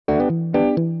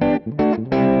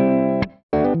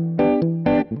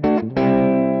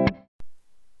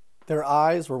Their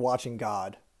Eyes Were Watching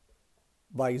God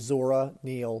by Zora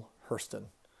Neale Hurston.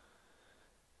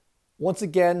 Once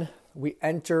again, we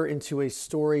enter into a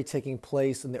story taking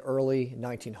place in the early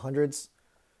 1900s,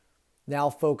 now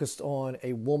focused on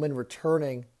a woman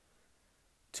returning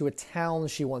to a town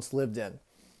she once lived in.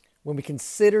 When we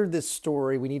consider this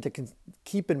story, we need to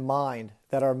keep in mind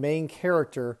that our main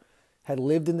character had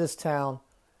lived in this town,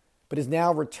 but is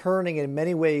now returning in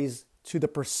many ways to the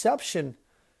perception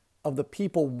of the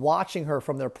people watching her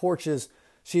from their porches.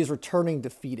 She is returning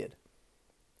defeated.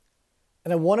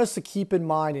 And I want us to keep in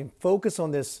mind and focus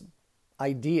on this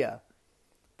idea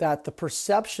that the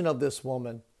perception of this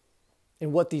woman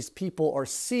and what these people are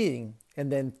seeing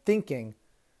and then thinking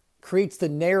creates the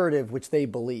narrative which they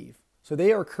believe. So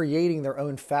they are creating their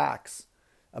own facts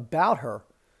about her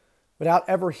without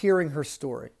ever hearing her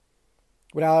story,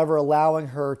 without ever allowing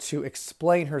her to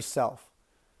explain herself.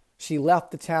 She left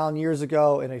the town years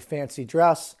ago in a fancy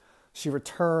dress. She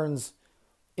returns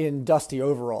in dusty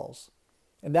overalls.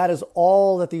 And that is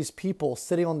all that these people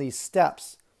sitting on these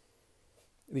steps,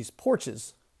 these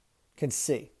porches, can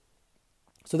see.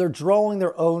 So they're drawing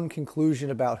their own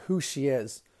conclusion about who she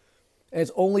is. And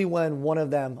it's only when one of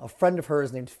them, a friend of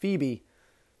hers named Phoebe,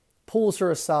 pulls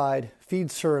her aside,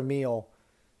 feeds her a meal,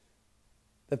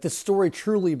 that this story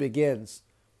truly begins.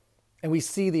 And we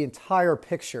see the entire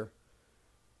picture,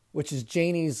 which is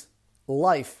Janie's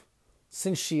life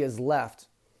since she has left.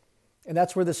 And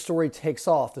that's where the story takes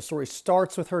off. The story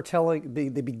starts with her telling the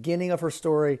beginning of her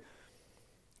story,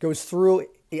 goes through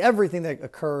everything that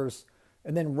occurs,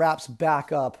 and then wraps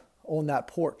back up on that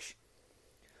porch.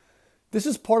 This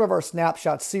is part of our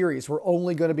Snapshot series. We're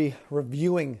only going to be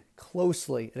reviewing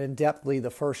closely and in-depthly the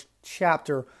first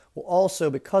chapter. We'll also,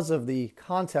 because of the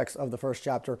context of the first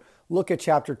chapter, look at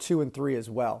chapter 2 and 3 as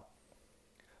well.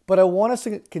 But I want us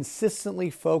to consistently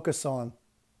focus on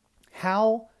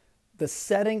how the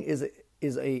setting is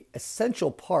a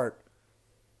essential part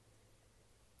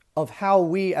of how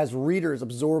we as readers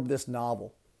absorb this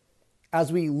novel.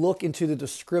 As we look into the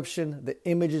description, the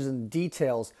images and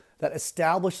details that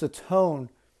establish the tone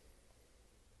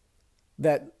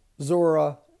that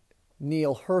Zora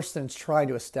Neale Hurston is trying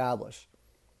to establish.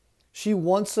 She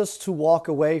wants us to walk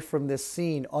away from this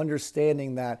scene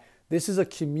understanding that this is a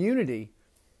community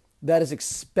that is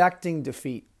expecting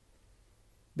defeat.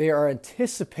 They are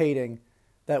anticipating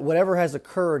that whatever has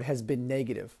occurred has been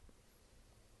negative.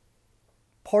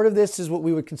 Part of this is what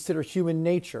we would consider human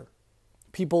nature.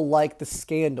 People like the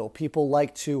scandal. People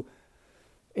like to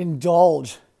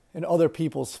indulge in other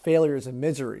people's failures and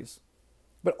miseries.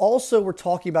 But also we're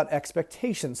talking about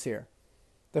expectations here.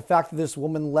 The fact that this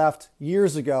woman left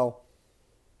years ago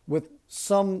with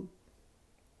some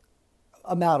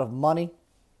amount of money,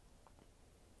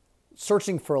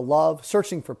 searching for love,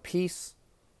 searching for peace,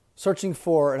 searching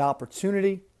for an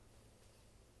opportunity,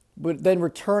 but then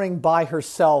returning by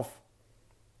herself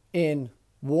in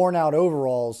worn out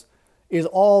overalls is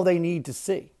all they need to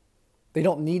see. They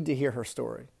don't need to hear her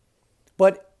story.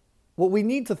 But what we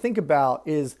need to think about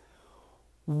is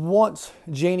once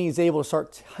Janie is able to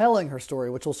start telling her story,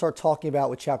 which we'll start talking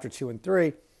about with chapter 2 and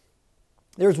 3,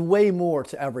 there's way more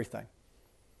to everything,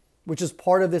 which is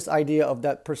part of this idea of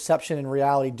that perception and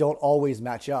reality don't always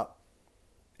match up,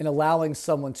 and allowing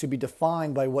someone to be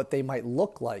defined by what they might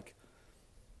look like,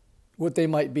 what they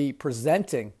might be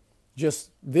presenting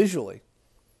just visually,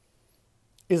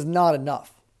 is not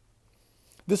enough.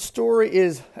 This story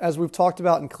is, as we've talked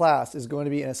about in class, is going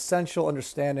to be an essential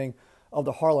understanding of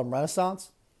the Harlem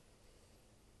Renaissance.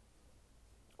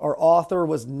 Our author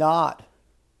was not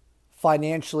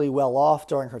financially well off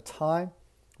during her time,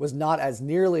 was not as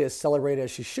nearly as celebrated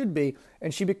as she should be,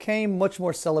 and she became much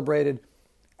more celebrated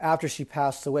after she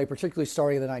passed away, particularly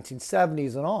starting in the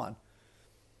 1970s and on,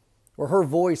 where her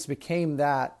voice became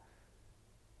that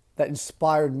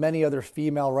inspired many other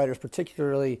female writers,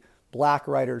 particularly black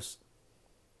writers,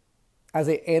 as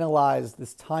they analyzed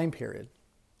this time period.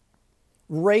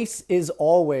 Race is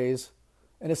always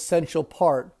an essential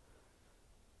part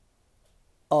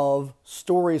of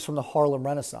stories from the Harlem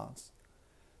Renaissance.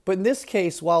 But in this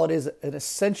case, while it is an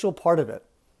essential part of it,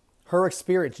 her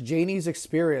experience, Janie's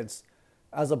experience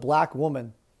as a black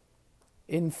woman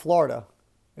in Florida,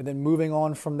 and then moving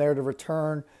on from there to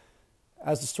return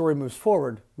as the story moves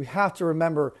forward, we have to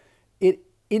remember it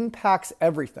impacts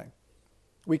everything.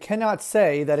 We cannot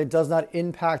say that it does not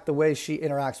impact the way she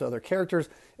interacts with other characters.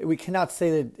 We cannot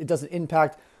say that it doesn't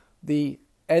impact the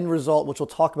end result, which we'll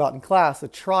talk about in class, the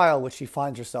trial which she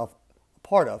finds herself a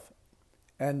part of,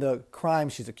 and the crime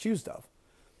she's accused of.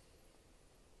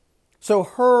 So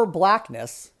her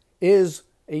blackness is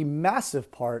a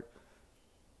massive part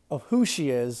of who she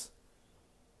is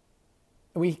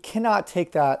And we cannot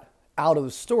take that out of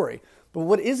the story. But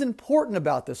what is important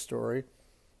about this story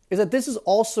is that this is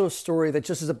also a story that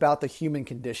just is about the human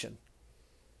condition.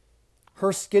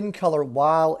 Her skin color,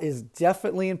 while is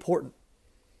definitely important,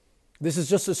 this is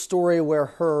just a story where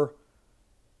her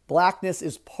blackness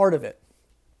is part of it.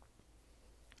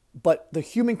 But the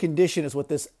human condition is what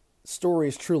this story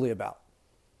is truly about.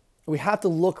 We have to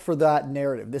look for that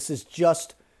narrative. This is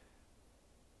just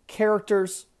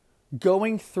characters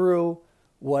going through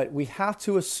what we have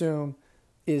to assume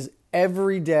is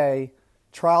everyday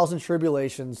trials and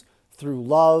tribulations through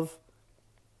love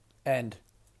and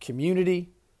community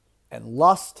and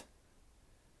lust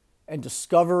and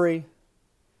discovery.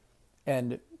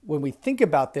 And when we think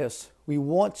about this, we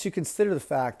want to consider the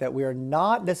fact that we are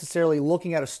not necessarily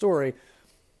looking at a story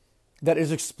that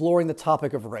is exploring the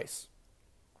topic of race.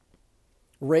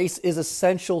 Race is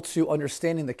essential to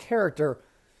understanding the character,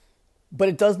 but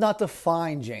it does not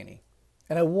define Janie.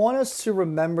 And I want us to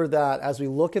remember that as we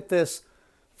look at this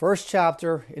first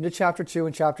chapter into chapter 2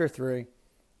 and chapter 3,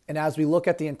 and as we look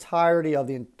at the entirety of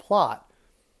the plot,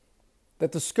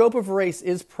 that the scope of race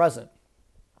is present.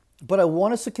 But I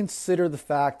want us to consider the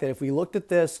fact that if we looked at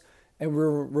this and we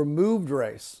removed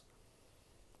race,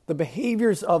 the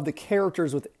behaviors of the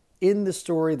characters within the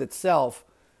story itself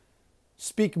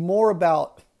speak more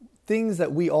about things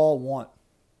that we all want.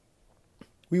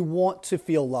 We want to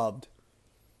feel loved.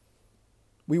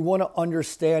 We want to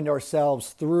understand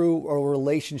ourselves through a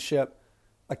relationship,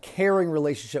 a caring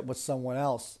relationship with someone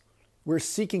else. We're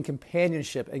seeking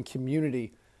companionship and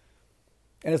community.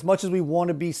 And as much as we want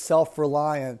to be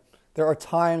self-reliant, there are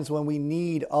times when we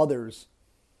need others.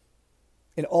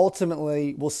 And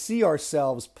ultimately, we'll see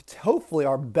ourselves, hopefully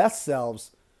our best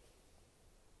selves,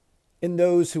 in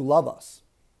those who love us.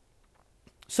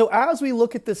 So as we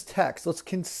look at this text, let's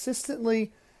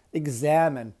consistently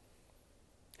examine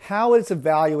how it's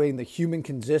evaluating the human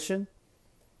condition,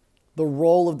 the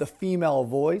role of the female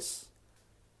voice,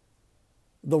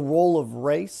 the role of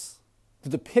race, the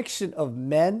depiction of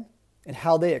men and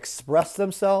how they express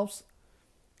themselves,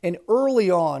 and early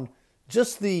on,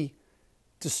 just the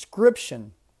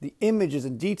description, the images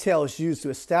and details used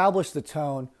to establish the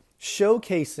tone,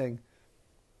 showcasing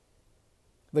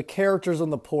the characters on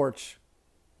the porch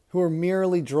who are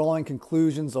merely drawing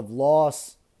conclusions of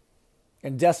loss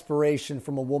and desperation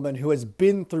from a woman who has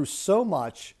been through so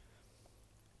much,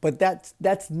 but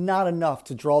that's not enough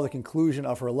to draw the conclusion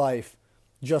of her life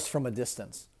just from a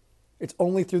distance. It's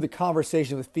only through the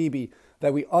conversation with Phoebe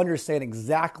that we understand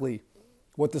exactly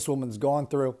what this woman's gone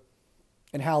through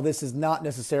and how this is not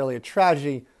necessarily a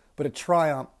tragedy, but a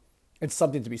triumph and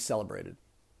something to be celebrated.